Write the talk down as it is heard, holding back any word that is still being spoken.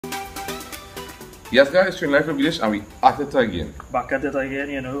Yes guys, Trini Life Village and we at it again. Back at it again,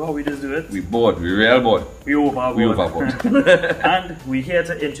 you know how we just do it? We bored, we real bored. We overboard. We overboard. And we're here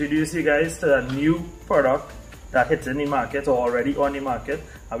to introduce you guys to a new product that hits in the market or already on the market.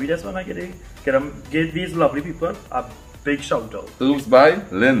 And we just want to give these lovely people a big shout out. Herbs by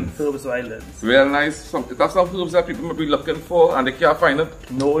Lynn's. Herbs by Lynn's. Real nice. That's some herbs that people might be looking for and they can't find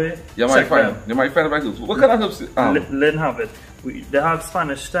it. No way. You might find it. You might find it by herbs. What kind of herbs? Lynn have it. They have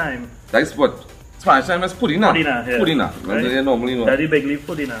Spanish thyme. That's what? Spanish thyme is pudina. Pudina, yeah. Pudina. Right? They normally know. That's the big leaf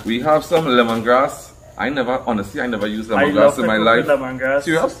pudina. We have some lemongrass. I never used lemongrass in my life. Lemongrass.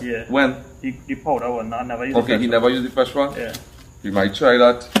 Serious? Yeah. When? The powder one. I never used okay, he never used the fresh one? Yeah. We might try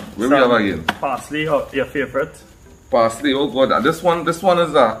that. Where we have again? Parsley, or your favorite? Parsley, oh god. This one is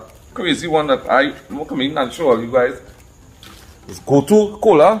a crazy one that I'm not sure you guys. It's go-to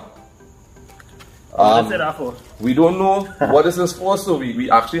cola. What's that for? We don't know what this is for, so we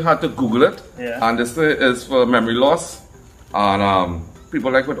actually had to Google it. Yeah. And this is for memory loss and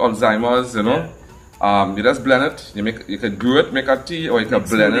people like with Alzheimer's, you know. Yeah. You just blend it. You can brew it, make a tea, or you can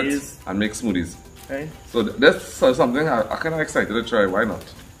blend it and make smoothies. Okay. So this is something I'm kind of excited to try. Why not?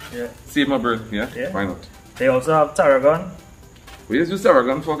 Yeah. Save my breath. Yeah. Why not? They also have tarragon. We just use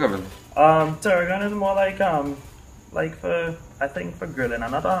tarragon for Kevin. Tarragon is more like for I think for grilling.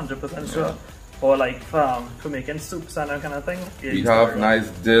 I'm not 100% sure. Or like for making soups and that kind of thing. We have nice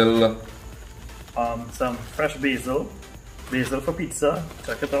dill. Some fresh basil. Basil for pizza.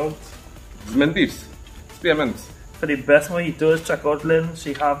 Check it out. Mint leaves. Spearmints. For the best mojitos, check out Lynn.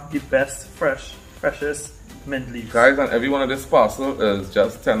 She have the best freshest mint leaves. Guys, and every one of this parcel is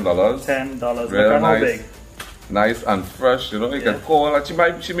just $10. $10. Real nice. Big. Nice and fresh, you know. You can call her.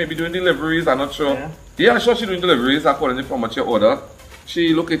 She may be doing deliveries, I'm not sure. Yeah, sure she's doing deliveries according to how much you order.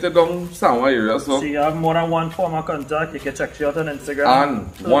 She located down Salmon area, so she have more than one form of contact. You can check she out on Instagram. And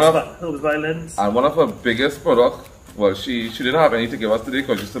Herbs by Lynn's. And one of her biggest products, well, she didn't have any to give us today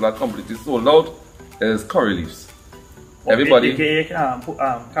because she still had completely sold out, is curry leaves. Everybody curry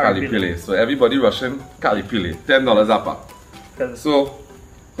pile. So everybody rushing curry pile. $10 a pack. So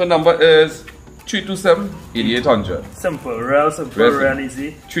the number is 327-8800. Simple, real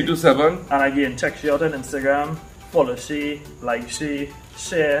easy. 327. And again, check she out on Instagram. Follow she, like she,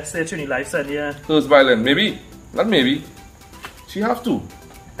 share, say Trini Life send you. Herbs by Lynn. Maybe, not maybe, she have to.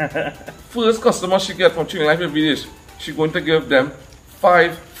 First customer she get from Trini Life Village, she going to give them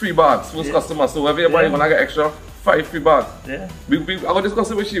 5 free bags. First customer. So wherever you buy, you're gonna get extra 5 free bags. Yeah. I got this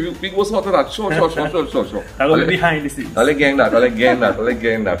customer, we go sort of that. Sure. I'm going to be behind the scenes. I'll gang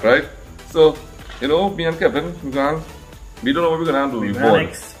that, right? So, you know, me and Kevin, we don't know what we're gonna do. We're gonna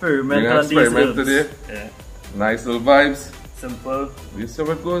experiment on these herbs today. Yeah. Nice little vibes. Simple. You see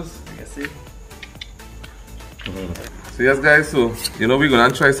how it goes? You can see. So yes guys, so you know we're gonna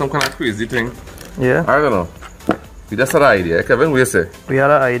try some kind of crazy thing. Yeah. I don't know. We just had an idea. Kevin, what do you say? We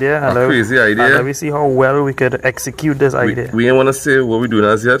had an idea. A crazy idea. And let me see how well we could execute this idea. We ain't wanna say what we're doing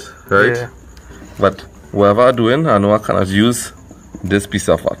as yet, right? Yeah. But whatever I'm doing, I know I cannot use this piece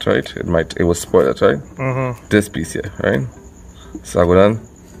of art, right? It will spoil it, right? This piece here, right? So I'm gonna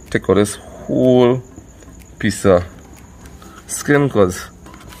take out this whole piece of skin because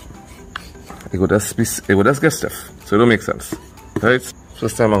it would just get stiff, so it don't make sense, right?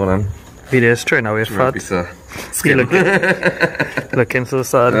 First time I'm gonna be there straight away fat piece of skin. Looking so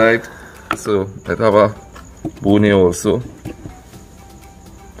sad, right? So I have a bone here also.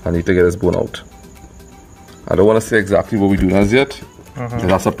 I need to get this bone out. I don't want to say exactly what we're doing as yet. It's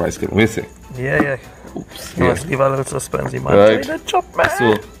a surprise, can we say? Yeah. Oops, you must leave a little suspense, man. Right. Try to chop, man.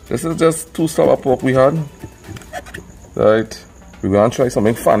 So this is just 2 sour pork we had. Right. We're gonna try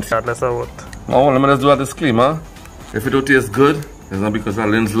something fancy. Let's have what. Now let me just do a disclaimer. If it don't taste good, it's not because of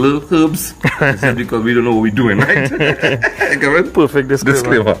Lynn's little herbs. It's just because we don't know what we're doing, right? Perfect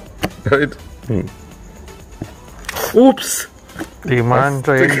disclaimer. Right? Oops. The man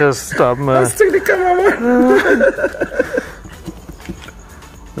trying to stop me. Let's take the camera, man.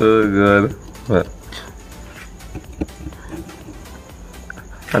 Oh god. What?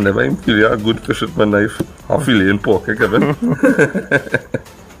 I never even feel a good fish with my knife. I'm feeling pork, Kevin.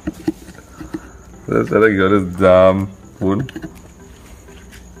 That's how I got this damn bone.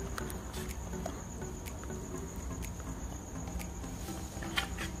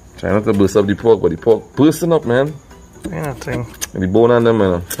 Try not to burst up the pork, but the pork bursting up, man. Nothing. And the bone on them,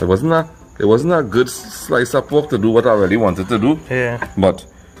 man. It wasn't a good slice of pork to do what I really wanted to do. Yeah. But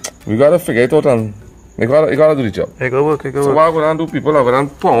we gotta figure it out and you gotta do the job. It go work. So what I'm gonna do, people, I'm gonna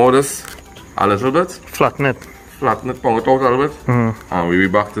pound this a little bit. Flatten it, pound it out a little bit. And we'll be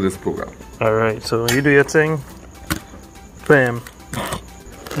back to this program. Alright, so you do your thing. Bam.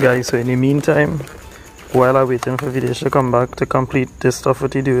 Guys, so in the meantime, while I'm waiting for Videsh to come back to complete this stuff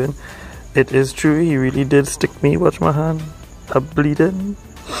what he doing, it is true, he really did stick me. Watch my hand. I'm bleeding.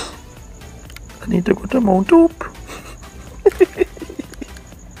 I need to go to Mount Hope.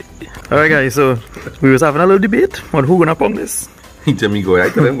 Alright guys, so we was having a little debate on who gonna pong this. He tell me go, I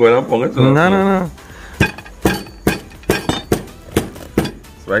tell him go and pong it. No.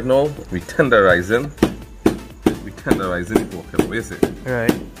 So right now, we tenderizing the pork. What you say?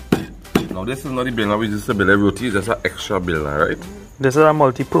 Right. Now this is not the bilna we just a bilna roti, it's just an extra bilna, right? This is a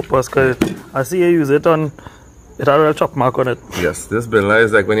multi-purpose because I see you use it on, it has a chop mark on it. Yes, this bilna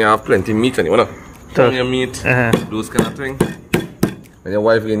is like when you have plenty meat and you wanna turn your meat, those kind of thing. When your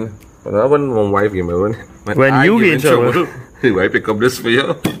wife in, but I wouldn't want wife in, but when you get in trouble. I pick up this for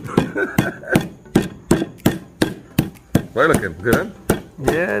you. Why looking? Good, huh?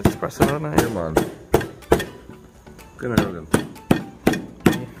 Yeah, it's personal, nice. Yeah, man. Good, huh?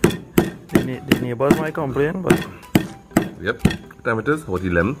 The neighbors might complain, but... Yep. What time it is?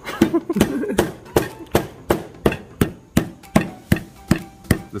 11.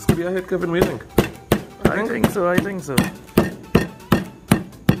 This could be a hit, Kevin. What do you think? I think so.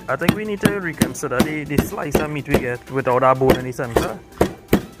 I think we need to reconsider the slice of meat we get without our bone in the center,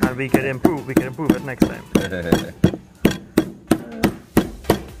 and we can improve it next time.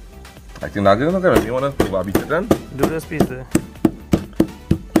 I think that's good, Kevin. You wanna barbecue it then? Do this piece there.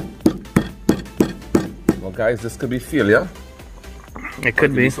 Well, guys, this could be failure. It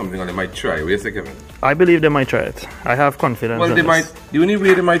could be something they might try. What do you say, Kevin? I believe they might try it. I have confidence. Well, they might. The only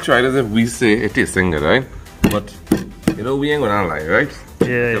way they might try it is if we say it tastes good, right? But you know, we ain't gonna lie, right?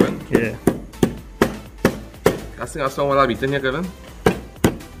 Yeah, Kevin? yeah. I think I saw what I've eaten here, Kevin.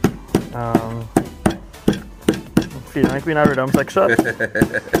 Feeling like we're in a rhythm section.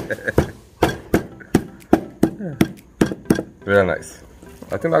 Very nice.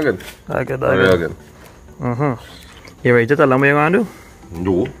 I think that's good. That's good. Real good. You ready to tell them what you're gonna do?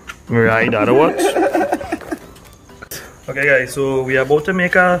 No. Right, that'll watch. Okay guys, so we are about to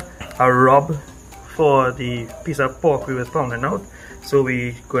make a rub for the piece of pork we was pounding out. So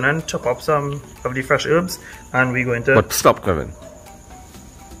we going to chop up some of the fresh herbs and we're going to... But stop, Kevin.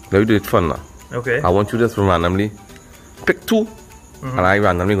 Let me do it fun now. Okay. I want you just to randomly pick two, and I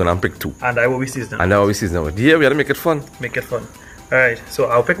randomly gonna pick two. And I will be seasoning. And I will be seasoning. Yeah, we gotta make it fun. Make it fun. Alright, so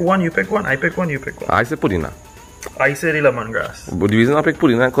I'll pick one, you pick one, I pick one, you pick one. I say pudina. I say the lemongrass. But the reason I pick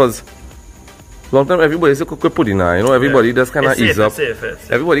pudina because long time everybody say cook with pudina, you know, everybody just kinda ease up.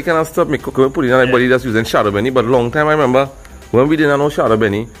 Everybody kinda stop me cooking with pudina, everybody just using shadow benny, but long time I remember when we didn't know shadow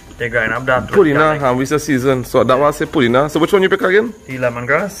benny, they grind up that pudina and we say season, so that was say pudina. So which one you pick again? The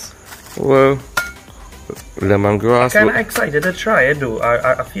lemongrass. Well, lemongrass. I'm kinda excited to try it though.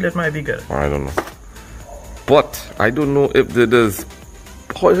 I feel it might be good. I don't know. But I don't know if there's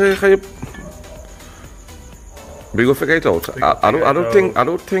how you we go figure it out. I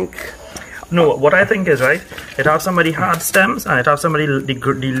don't think. No, what I think is right. It has some of the hard stems and it has some of the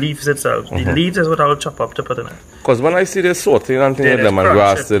leaves itself. The leaves is what I'll chop up to put in it. Because when I see the sorting and thing with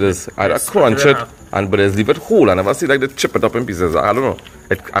lemongrass, it is I crunch it and but there's leave it whole. I never see like they chip it up in pieces. I don't know.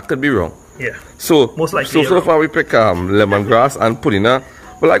 I could be wrong. Yeah. So most likely so far we pick lemongrass and pudina.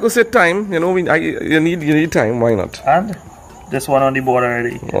 Well, I go say time. You know, you need time. Why not? And this one on the board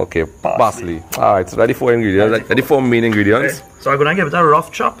already. Okay, parsley. Alright, so that's the 4 ingredients. That's the 4 main ingredients. Okay. So I'm gonna give it a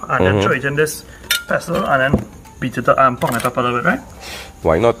rough chop and then throw it in this pestle and then beat it up and pong it up a little bit, right?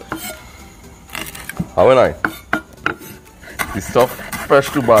 Why not? How am I? The stuff fresh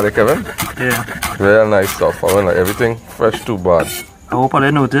to bad, Kevin. Yeah. Very nice stuff. How am I? Everything fresh to bad. I hope all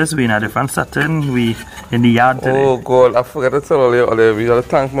you notice we in a different setting. We in the yard today. Oh God, I forgot to tell all you. We gotta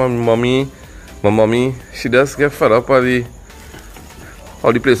thank my mommy. My mommy, she just get fed up of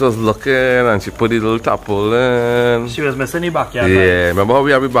how the place was looking and she put the little tarpaulin. She was missing the backyard. Yeah, remember how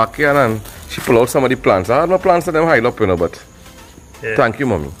we have the backyard and she pulled out some of the plants. I had no plants that them hide up, you know, but thank you,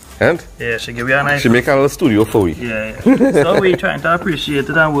 mommy. And yeah, she give you a nice. She make a little studio for we. Yeah. So we trying to appreciate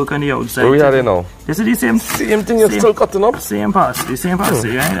it and work on the outside. Where we are there now? This is the same thing. You're still cutting up. Same parsley,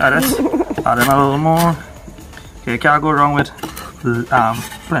 right? Add in a little more. Okay, can't go wrong with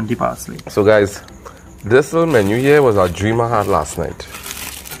plenty parsley. So guys, this little menu here was a dream I had last night.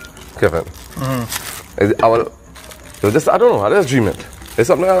 Kevin. I don't know, I just dream it. It's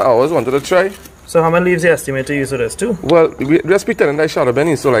something I always wanted to try. So how many leaves you estimate to use for this too? Well, we just pretending like shadow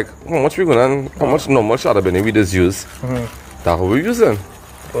benny, so like how much we gonna how much normal shadow benny we just use. That's what we're using.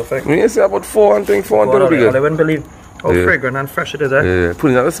 Perfect. We say about 4 and thing, 4 and thing. I wouldn't believe how fragrant and fresh it is, eh? Yeah,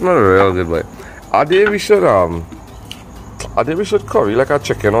 putting that smell real good, boy. Are they we should curry like a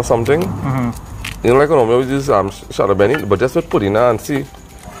chicken or something? You know, like normally we use shadow benny, but just with putting and see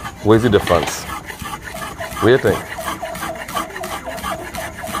where's the difference. What do you think?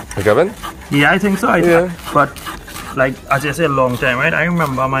 Kevin? Yeah, I think so. But like as you say, a long time, right? I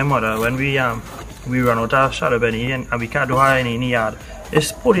remember my mother when we run out of shadow benny and we can't do her in the yard.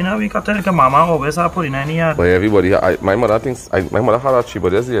 It's putting out, we got to like a mama always have putting in the yard. But everybody, my mother thinks, my mother had a tree,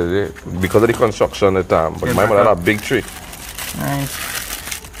 but because of the construction at the time, but my mother had a big tree. Nice.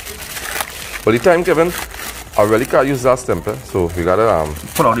 But the time, Kevin, I really can't use that stemper, so we gotta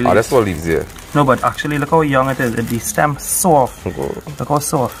pull out the leaves. That's what leaves here. No, but actually look how young it is. The stem soft. Look how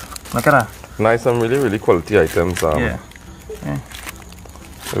soft. Look at that. Nice and really, really quality items. Yeah.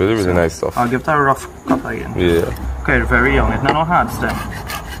 Really, really nice stuff. I'll give that a rough cut again. Yeah. Okay, very young. It's not no hard stem.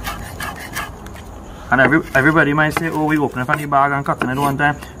 And everybody might say, oh, we open it from the bag and cutting it one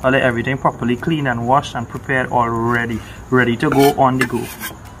time. I'll let everything properly clean and washed and prepared already, ready to go on the go.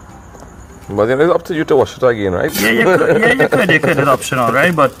 But then it's up to you to wash it again, right? Yeah, you could. It's optional,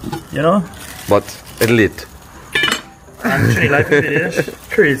 right? But you know. But it's late. And tree life is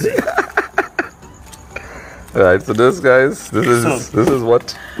crazy. Right, so this, guys, this is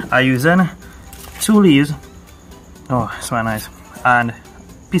what I'm using 2 leaves. Oh, it's very nice. And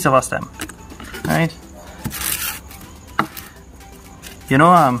piece of a stem. Right? You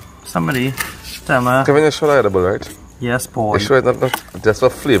know, somebody tell me. Kevin, you're sure it's edible, right? Yes, boy. You sure it's not just for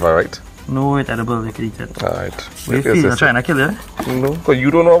flavor, right? No, it's edible. You can eat it. Alright. What do you feel? I'm trying to kill you? No, because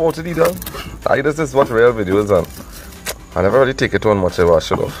you don't know about it either. I just watch real videos and I never really take it on much ever I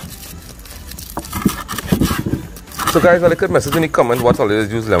should have. So guys, I could message in the comment what always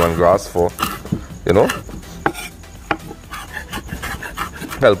use lemongrass for, you know.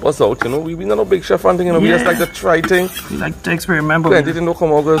 Help us out, you know. We're not a big chef and thing, you know. We just like to try things. We like to experiment. Plenty things don't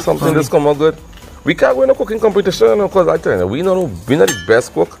come out good, something just come out good. We can't win a cooking competition, you know, because I tell you, we're not the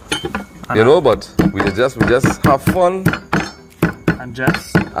best cook, you know, but we just have fun. And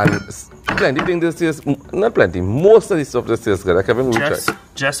just plenty things this taste, not plenty, most of the stuff this tastes good. I can't even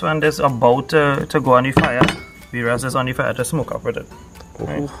just when this about to go on the fire, we rest this on the fire to smoke up with it.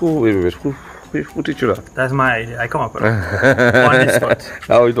 Right? Wait. Who teach you that? That's my idea. I come up with it. On the spot.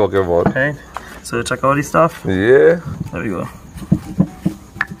 How are we talking about? Okay. So check out the stuff. Yeah. There we go.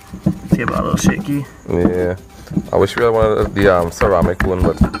 See about a little shaky. Yeah. I wish we had one of the ceramic one,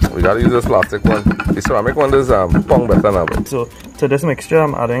 but we gotta use this plastic one. The ceramic one is pong better now. So to this mixture,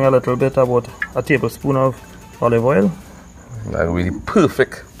 I'm adding a little bit, about a tablespoon of olive oil. And really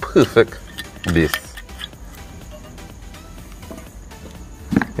perfect base.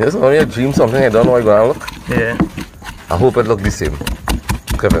 Yes, when you dream something, I don't know how it's gonna look. Yeah. I hope it look the same.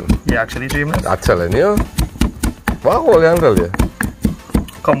 Kevin. You actually dream this? I'm telling you. What hold you tell you?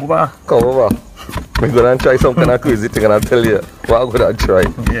 Come over. We're gonna try some kind of crazy thing and I'll tell you what I'm gonna try.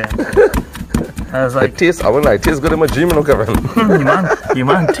 Yeah. I was like, it tastes good in my dream, you know, Kevin. you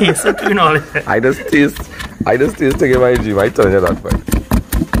man taste it, you know. I just taste it in my dream. I tell you that, man.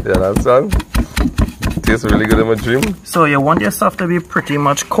 You understand? It tastes really good in my dream. So you want your stuff to be pretty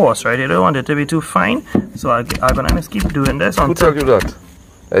much coarse, right? You don't want it to be too fine. So I'm gonna just keep doing this. Who told you that?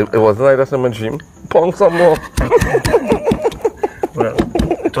 It wasn't like that in my dream. Pong some more. Well,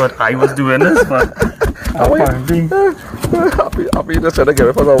 I thought I was doing this, but apparently. Happy just trying to get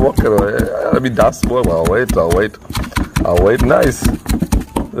me for the work, you know. I mean, that's small, but I'll wait. Nice.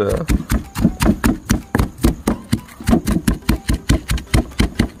 Yeah.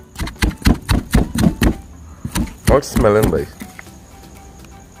 What's smelling like?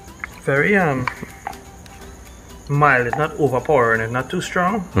 Very mild. It's not overpowering. It's not too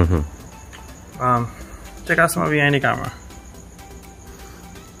strong. Check out some behind the camera.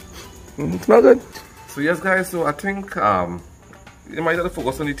 Smell good. So yes, guys. So I think you might have to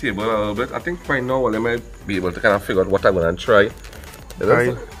focus on the table a little bit. I think right now, I might be able to kind of figure out what I'm gonna try.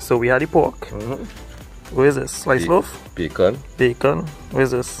 Right. So we had the pork. What is this? Sliced loaf? Bacon. What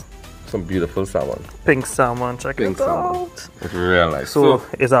is this? Some beautiful salmon. Pink salmon. Check it out. It's real nice. So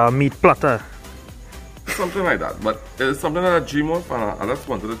it's a meat platter. Something like that. But it's something that I dream of and I just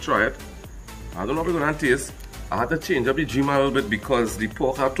wanted to try it. I don't know if it's gonna taste. I had to change up the dream a little bit because the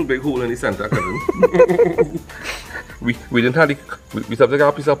pork had 2 big holes in the center. we didn't have we subject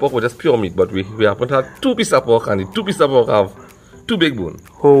a piece of pork with just pure meat, but we happen to have 2 pieces of pork and the 2 pieces of pork have 2 big bones.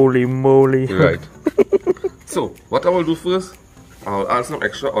 Holy moly. Right. So what I will do first, I'll add some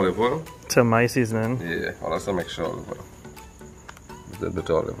extra olive oil. To my seasoning. Yeah, I'll add some extra olive oil. A little bit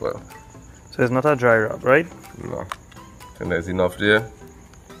of olive oil. So it's not a dry rub, right? No. And there's enough there.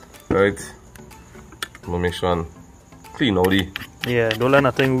 Right. I'm gonna make sure and clean all the. Yeah, don't let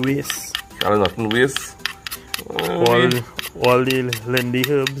nothing waste. Can't let nothing waste. All the Lindy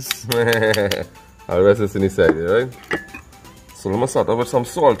herbs. I'll rest this in the side, right? So let me start off with some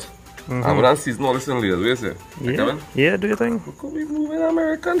salt. I'm gonna season all this in layers. What do you say? Yeah. Kevin? Yeah, do you think? We could be moving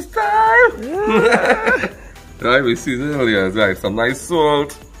American style. Yeah. Right, we season in layers. Right, some nice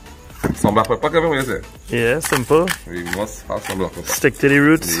salt. Some black pepper, Kevin, what do you say? Yeah, simple. We must have some black pepper. Stick to the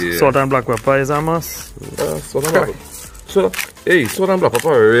roots. Yeah. Salt and black pepper is a must. Salt and black pepper. So, hey, salt and black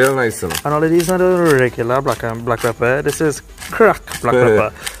pepper are real nice. And all of these are the regular black pepper. This is crack black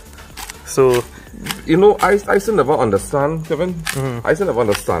pepper. So, you know, I still never understand, Kevin. I still never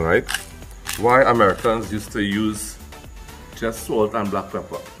understand, right? Why Americans used to use just salt and black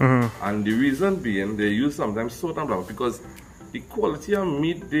pepper. And the reason being, they use sometimes salt and black pepper because the quality of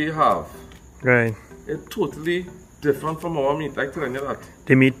meat they have right. is totally different from our meat. I tell you that.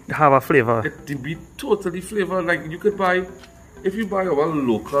 The meat have a flavor. The meat totally flavored. Like you could buy, if you buy our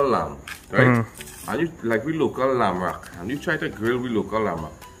local lamb, right? And you like we local lamb rack, and you try to grill with local lamb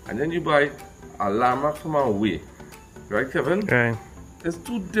rack, and then you buy a lamb rack from away, right, Kevin? Right. It's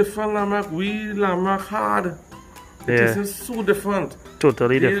two different lamb rack. We lamb rack hard. This is so different.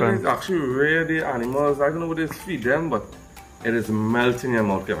 Totally different. They actually rear the animals. I don't know what they feed them, but it is melting in your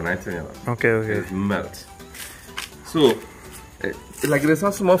mouth, Kevin. I tell you that. Okay. It is melt. So, like there's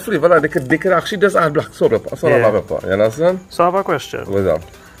a small flavor that they could actually just add black salt and black pepper. You understand? So I have a question. What's that?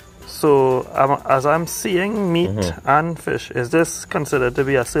 So as I'm seeing meat and fish, is this considered to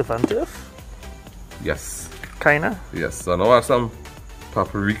be a surf and turf? Yes. Kinda? Yes. So now I have some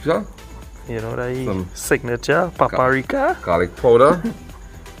paprika. You know the signature paprika. Garlic powder.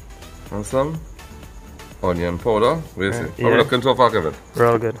 And some onion powder. What do you say? Yeah. How are we looking so far, Kevin?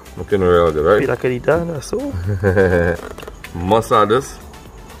 Real good. Looking real good, right? Feel like I eat that, that's so. Must add this.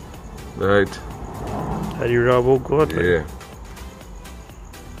 Right. Are you rubble good? Yeah.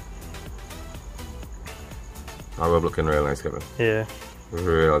 Our rub looking real nice, Kevin. Yeah.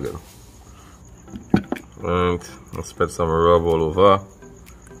 Real good. Right. I'll spread some rub all over.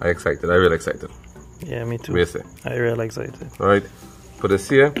 I'm excited. I'm really excited. Yeah, me too. What do you say? I'm really excited. Alright. Put this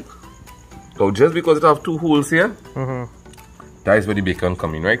here. So just because it have two holes here, that is where the bacon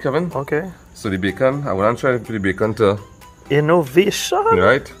come in, right, Kevin? Okay. So the bacon, I want to try to put the bacon to... Innovation?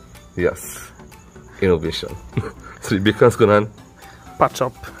 Right? Yes. Innovation. So the bacon's gonna... Patch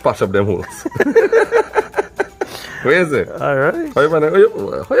up them holes. Where is it? Alright. How you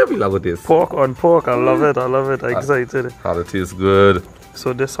feel about this? Pork on pork, I love it, I'm excited. How it tastes good.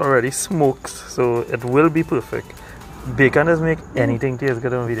 So this already smokes, so it will be perfect. Bacon does make anything taste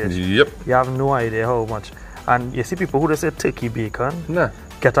good on video. Yep. You have no idea how much. And you see people who just say turkey bacon. Nah.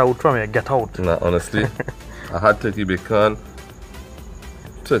 Get out from here, get out. Nah, honestly. I had turkey bacon.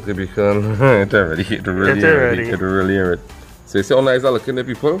 It really hurt. So you see how nice I look in the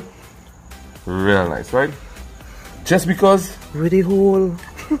people? Real nice, right? Just because... Really whole.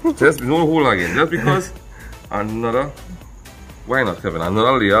 Just no hole again. Just because another... Why not, Kevin?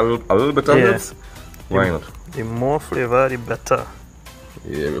 Another layer, a little bit of herbs. Why not? The more flavor, the better.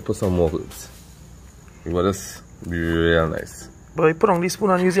 Yeah, we put some more herbs. You want this be real nice. But you put on the spoon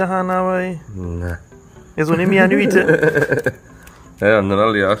and use your hand now, boy. Nah. It's only me and you eat it. Yeah,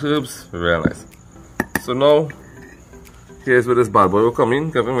 another layer of herbs. Real nice. So now, here's where this bad boy will come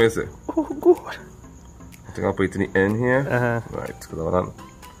in. Kevin, what do you say? Oh, good. I think I'll put it in the end here. Right, because I want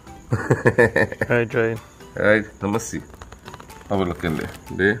Right. Alright, let me see. How we looking there?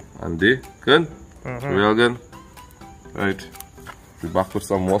 There and there. Good? Real good. Right. We back with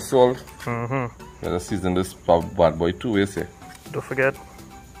some more salt. Let us season this bad boy too, you say? Don't forget,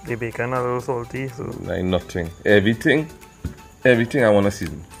 the bacon a little salty, so... Like nothing. Everything I want to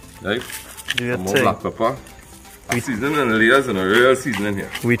season. Right? Do your some more thing. black pepper. We season in layers and a real seasoning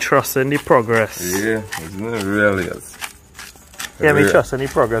here. We trust in the progress. Yeah, seasoning in real layers. Yeah, we trust in the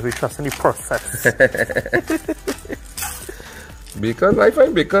progress, we trust in the process. Bacon, I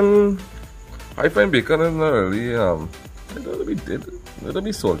find bacon is not really, it'll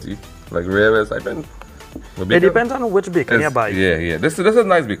be salty. Like rare as I find. It depends on which bacon you buy. Yeah. This is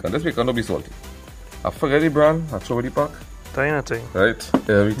nice bacon. This bacon don't be salty. I forget the brand, I throw the pack. Tell you nothing. Right?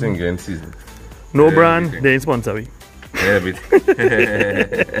 Everything getting seasoned. No brand, they ain't sponsor me. Everything. Check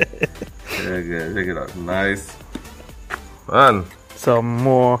it out. Nice. And some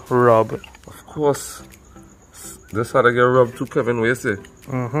more rub. Of course. This how to get rub too, Kevin. What you say?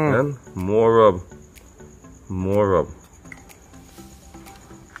 And more rub.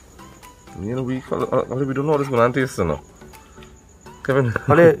 You know, we don't know this one taste, you know. Kevin.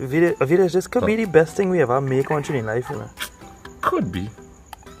 Village, this could be the best thing we ever make on Trini life, you know. Could be.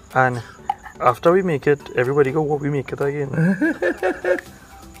 And after we make it, everybody go, what we make it again.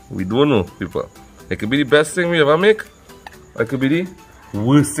 We don't know, people. It could be the best thing we ever make. It could be the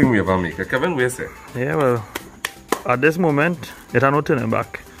worst thing we ever make. Kevin, what you say? Yeah, well, at this moment, it are no turning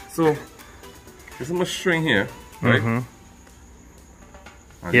back. So, this is my string here, right?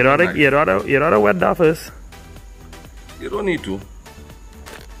 You gotta wet that first. You don't need to.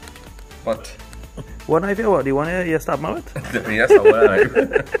 But what knife you what? Do you want to stab my with? Yes, I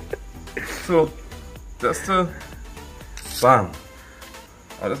want. So, just bang.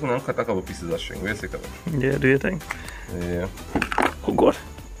 I just want to cut a couple pieces of string. Wait a second. Yeah, do you think? Yeah. Oh God.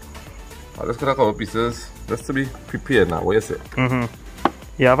 I just cut a couple pieces just to be prepared now. What you say?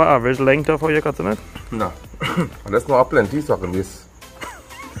 You have an average length of how you're cutting it? No. That's not plenty, so I can waste.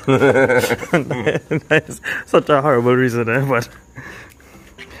 That's such a horrible reason, but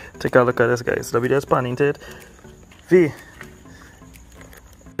take a look at this, guys. Let me just pan into it.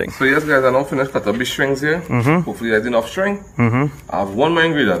 So yes, guys, I now finished cutting the strings here. Hopefully there's enough string. I have one more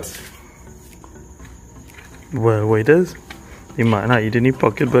ingredient. Well, wait, is you might not eat any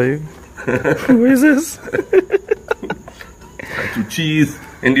pocket by you. Who is this? Two cheese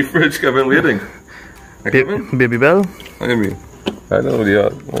in the fridge, Kevin. What do you think? Kevin? Baby Bell? What do you mean? I don't know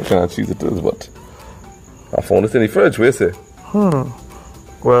what kind of cheese it is, but I found it in the fridge. Where is it?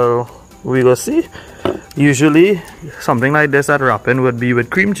 Well, we go see. Usually, something like this at wrapping would be with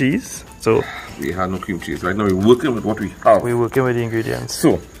cream cheese. So we had no cream cheese. Right now we're working with what we have. We're working with the ingredients.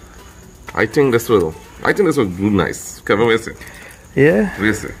 So I think this will do nice. Kevin, where is it? Yeah. Where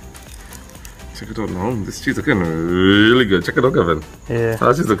is it? Check it out now. This cheese looking really good. Check it out, Kevin. Yeah.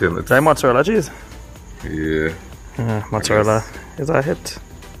 How's cheese looking? Is that mozzarella cheese? Yeah. Mozzarella is a hit.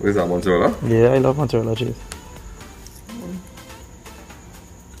 Where's that mozzarella? Yeah, I love mozzarella cheese.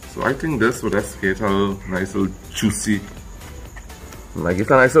 So I think this would just get a nice little juicy. Like it's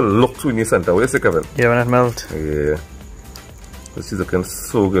a nice little look to in the center. Where is it, Kevin? Yeah, when it melts. Yeah. This is looking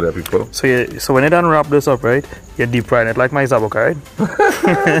so good at people. So when you done wrap this up, right? You deep frying it like my zabuka, right?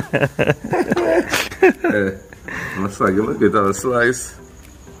 Looks like you get a slice.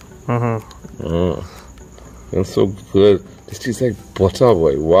 It's so good. This tastes like butter,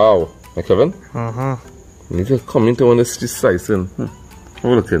 boy. Wow. Like Kevin? You need to come into one of this slicing. How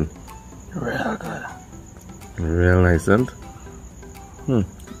looking? Real good. Real nice, and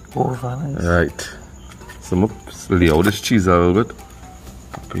Over nice. Right. So I'm going to lay out this cheese a little bit.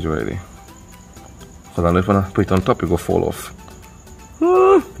 Put it ready. Because I know if I put it on top, it will fall off.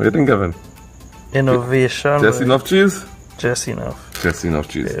 What do you think, Kevin? Innovation. Just enough cheese? Just enough. Just enough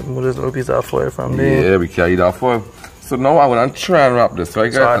cheese. Yeah, move this little piece of foil from there. Yeah, we carry that foil. So now I want to try and wrap this,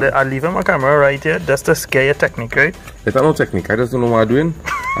 right, guys? So I'll leave my camera right here just to scare your technique, right? It's not no technique, I just don't know what I'm doing.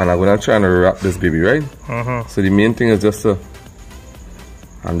 And I'm going to try and wrap this baby, right? So the main thing is just to...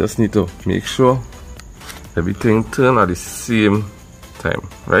 I just need to make sure everything turn at the same time,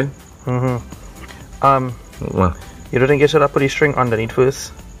 right? What? You don't think you should have put the string underneath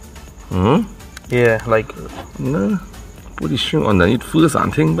first? Yeah, like... No. Put the string underneath first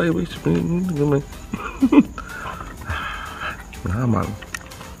and think by which... Nah, man.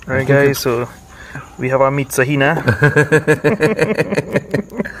 Alright, guys, so we have our meat sahina.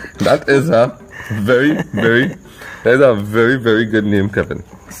 That is a very good name, Kevin.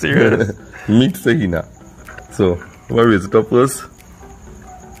 Serious. Meat sahina. So we'll raise it up first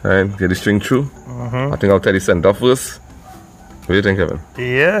and get the string through. I think I'll tie the center first. What do you think, Kevin?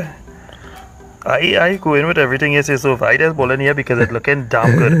 Yeah. I go in with everything you say so far. I just bowl in here because it's looking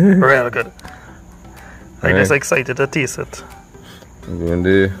damn good. Real good. I'm just excited to taste it. I'm going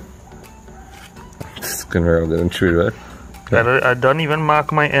to... It's looking real good and true, right? I don't even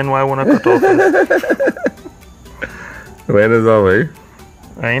mark my end where I want to cut off. When is that way?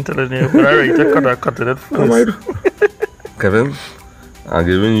 I ain't telling you, but I already cut it first. Kevin, I'm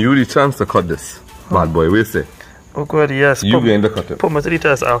giving you the chance to cut this. Bad boy, we say. Oh God, yes. You going to cut it. Put me to the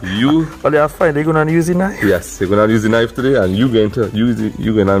test out. You... Well, you're fine. They're going to use the knife? Yes, you're going to use the knife today and you're going to use it.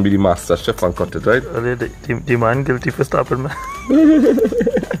 You're going to be the master chef and cut it, right? Well, the man guilty for stopping me.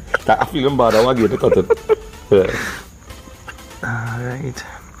 I feel bad. I want you to cut it. Yeah. Alright.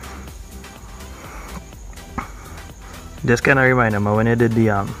 Just kind of remind me when I did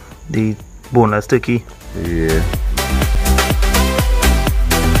the boneless turkey. Yeah.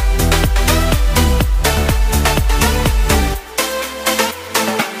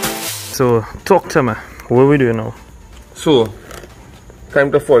 So talk to me. What are we doing now? So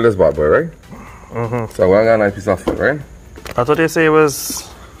time to foil this bad boy, right? So I'm gonna get a nice piece of foil, right? I thought you say it was...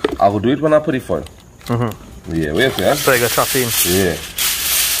 I will do it when I put the foil. Yeah, wait, yeah. So I got chopped in. Yeah.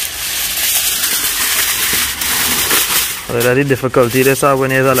 That's the difficulty this is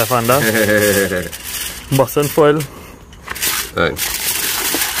when you're left-hander. Busting foil. Right.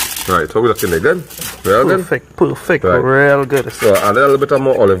 Right, so we're looking there good? Real good? Perfect, Right. real good. So add a little bit of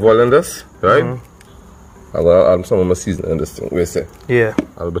more olive oil in this, right? I'm gonna add some of my seasoning in this thing, we say. Yeah.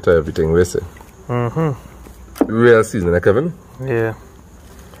 A little bit of everything, we say. Real seasoning, Kevin? Yeah.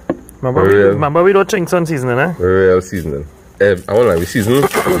 Remember we don't change some seasoning, eh? Real seasoning. I won't lie, we season,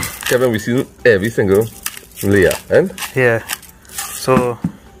 Kevin, we season every single layer, and? Yeah. So,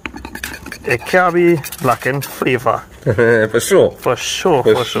 it can't be lacking flavor. For sure. For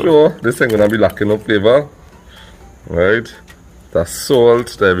sure. This thing gonna be lacking no flavor. Right? The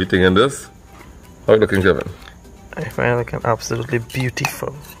salt, the everything in this. How you looking, Kevin? I find it looking absolutely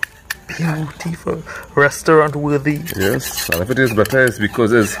beautiful. Beautiful. Restaurant worthy. Yes, and if it is better, it's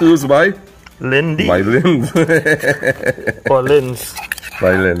because it's who's by? Lindy. By Linds. Or Linds.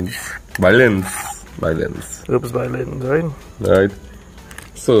 By Linds. By Linds. By Linds. Oops, by Linds, right? Right.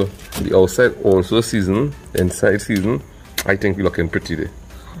 So, the outside also season, inside season. I think we're looking pretty there.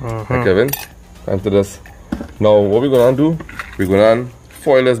 Right, Kevin? Time to this. Now, what we're gonna do, we're gonna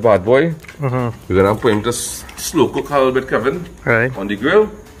foil this bad boy. We're gonna put him to slow cook a little bit, Kevin. Right. On the grill.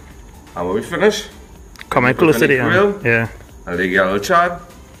 And when we finish, come in close to the grill. Yeah. And they get a little charred.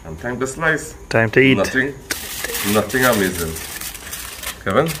 And time to slice. Time to eat. Nothing amazing.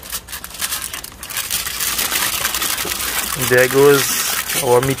 Kevin? There goes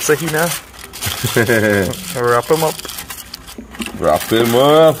our meat sahina. Wrap him up. Wrap him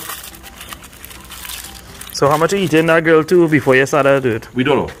up. So how much you eat in that grill too before you start to do it? We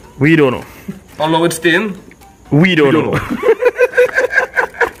don't know. We don't know. How long it's staying? We don't know.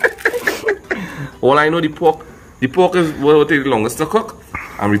 All I know, the pork is what will take the longest to cook,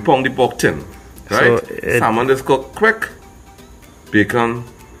 and we pound the pork thin, right? So salmon is cooked quick, bacon,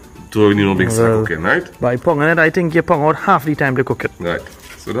 so big start cooking, right? By pounding it, I think you pound out half the time to cook it. Right.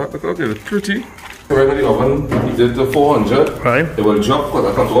 So that is pretty. Right in the oven, heat it to 400. Right. It will drop because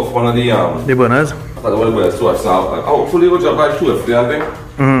I cut off one of the burners. I cut the burners so hopefully it will drop by 250, I think.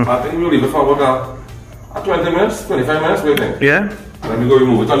 I think we'll leave it for about 20 minutes, 25 minutes, what do you think? Yeah. Let me go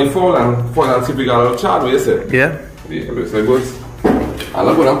remove it on the foil and see if we got a little charred, what you say? Yeah. Yeah, so it goes. I'm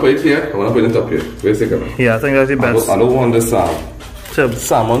not going to put it here, I'm going to put it up here. Wait a second. Yeah, I think that's the best. I don't want this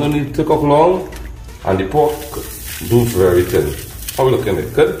salmon don't need to cook long, and the pork do very thin. How we looking at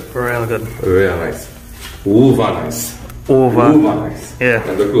it? Good? Real good. Real nice. Over nice. Over nice. Yeah.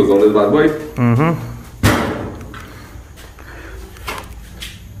 And the close on this bad boy.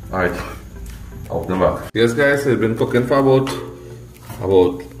 Alright. Open them back. Yes guys, it's been cooking for about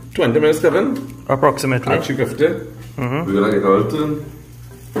 20 minutes, Kevin. Approximately. At 350. We're gonna get a little turn.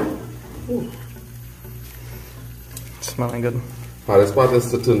 Smelling good. Hardest part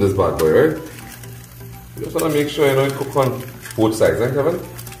is to turn this bad boy, right? You just wanna make sure you cook on both sides, right, Kevin?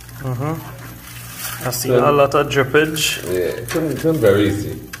 I see a lot of drippage. Yeah, it turn very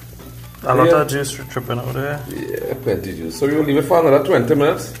easy. A lot of juice dripping out there. Yeah, plenty juice. So we will leave it for another 20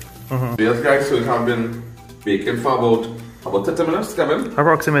 minutes. Yes, guys, so it has been baking for about 30 minutes, Kevin.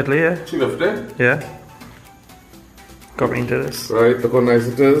 Approximately, yeah. 350. Yeah. Got into this. Right, look how nice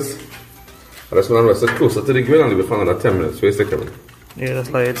it is. I just want to rest it closer to the grill and leave it for another 10 minutes. Wait a second. Yeah, that's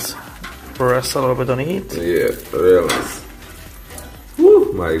like it's rest a little bit on the heat. Yeah, real nice.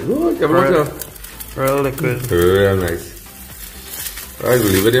 Woo, my god, Kevin. Real liquid. Real nice. Alright,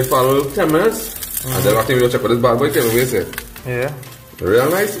 we'll leave it there for a little 10 minutes. And then after we go check out this bad boy, Kevin, wait a second. Yeah. Real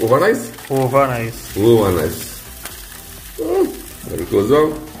nice, over nice? Over nice. Over nice. There it goes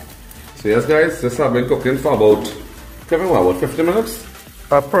down. So yes guys, this has been cooking for about, Kevin, what, about 50 minutes?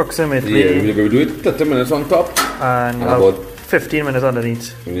 Approximately. Yeah, we're going to do it 30 minutes on top. And about 15 minutes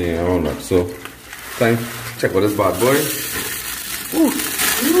underneath. Yeah, around that. So, time to check out this bad boy.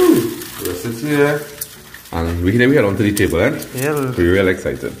 This is here. And we head on to the table, eh? Yeah. We're real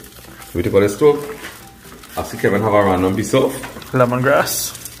excited. We take out the stove. I see Kevin have a random piece of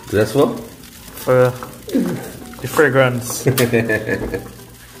lemongrass. That's what? For the fragrance.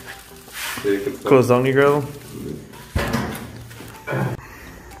 Close down the grill.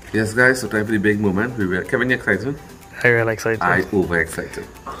 Yes guys, so time for the big moment. Kevin, you excited? I'm really excited. I'm over excited.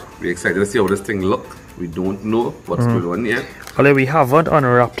 We're excited to see how this thing look. We don't know what's going on yet. Well, we haven't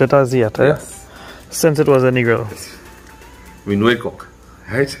unwrapped it as yet, yes. Since it was in the grill. Yes. We know it cook,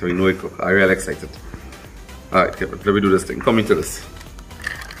 right? We know it cook. I'm really excited. Alright, Kevin, let me do this thing. Come into this.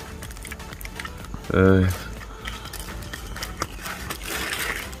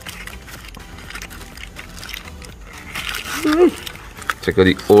 Check out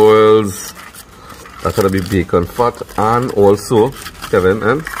the oils. That's gonna be bacon fat and also, Kevin,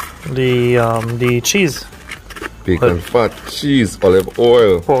 and the cheese. Bacon fat, cheese, olive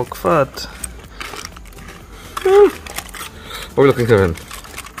oil, pork fat. How are we looking, Kevin?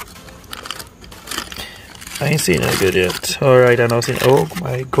 I ain't seen it good yet. Alright, I know seen. Oh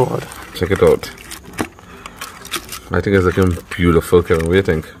my god. Check it out. I think it's looking beautiful, Kevin. What do you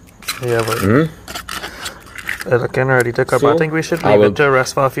think? Yeah, but it's looking ready to cook. I think we should leave it to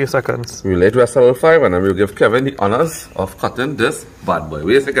rest for a few seconds. We'll let it rest a little 5 and then we'll give Kevin the honors of cutting this bad boy. What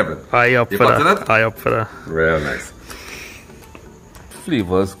do you think, Kevin? I up for that. I up for that. Real nice.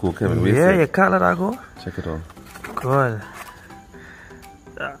 Flavors go, Kevin. Yeah, you can't let that go. Check it out. Good.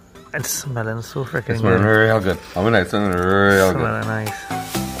 It's smelling so freaking good. It's smelling real good. I mean, it's smelling real good. Smelling nice.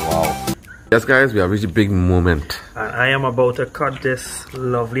 Wow. Yes, guys, we have reached a big moment. And I am about to cut this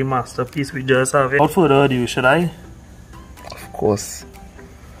lovely masterpiece we just have. Without further ado, should I? Of course.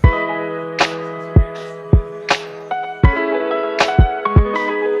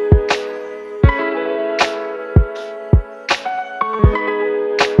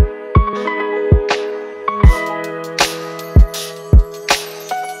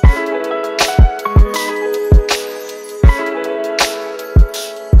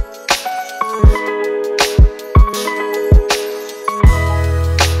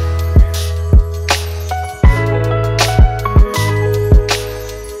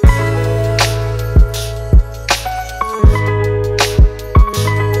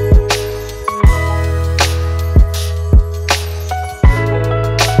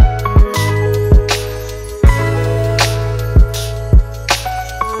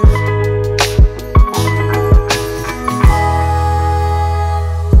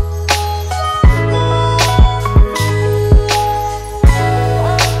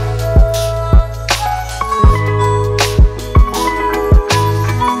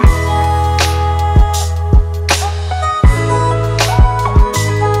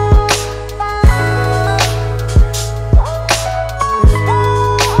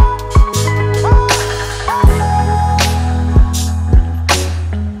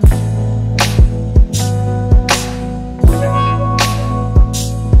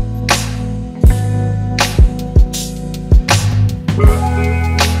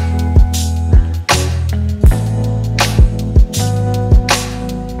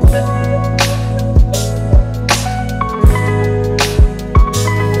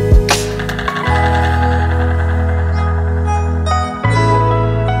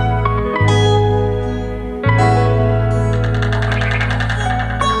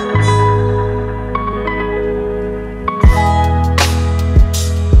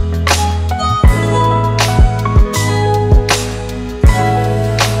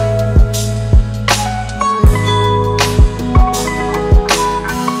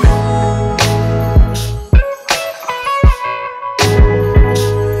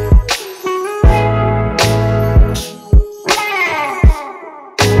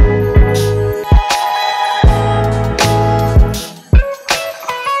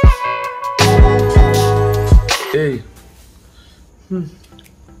 Hey.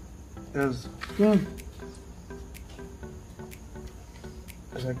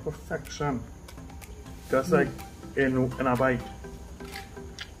 It's like perfection. Just like in a bite.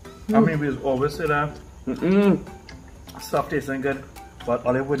 I mean, we always say that stuff tasting good, but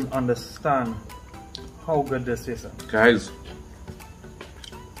I wouldn't understand how good this tastes. Guys,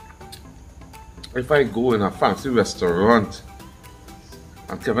 if I go in a fancy restaurant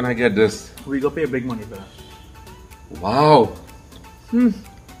and Kevin, I get this, we go pay big money for that. Wow. Big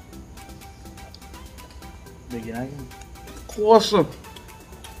again. Awesome.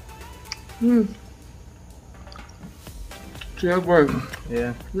 Cheers, boy.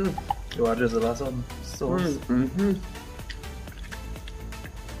 Yeah. You want just the last one? Sauce.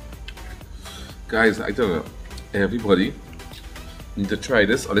 Guys, I tell you, everybody need to try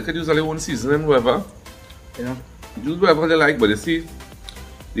this. Or they can use their own seasoning, whatever. Yeah. Use whatever they like, but you see,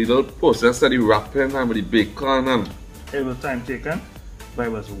 the little process that you wrapping and with the bacon and it was time taken, but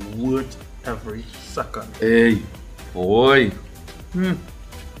it was worth every second. Hey, boy.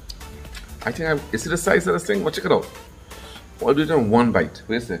 I think you see the size of this thing? Well, check it out. I'll do it in one bite. What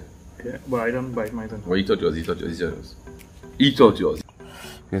do you say? Yeah, but I don't bite mine. Well, eat out yours, eat out yours, eat out yours. Eat out yours.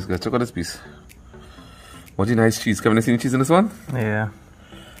 Yes, guys, check out this piece. What a nice cheese. Kevin, you see the cheese in this one? Yeah.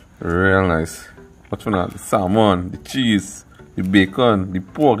 Real nice. What's for that? The salmon, the cheese, the bacon, the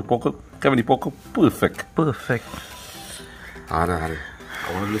pork. Kevin, the pork, perfect. Perfect. I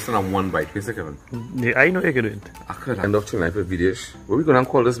want to listen on one bite. Yes, Kevin. Yeah, I know you can do it. I could end off tonight with videos. What are we going to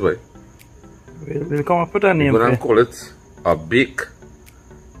call this boy? We'll come up with a name. We're going to call it a baked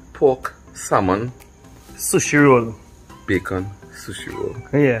pork salmon sushi roll. Bacon sushi roll.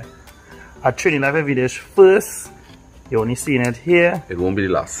 Yeah. At Trini live videos first. You only seen it here. It won't be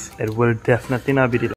the last. It will definitely not be the last.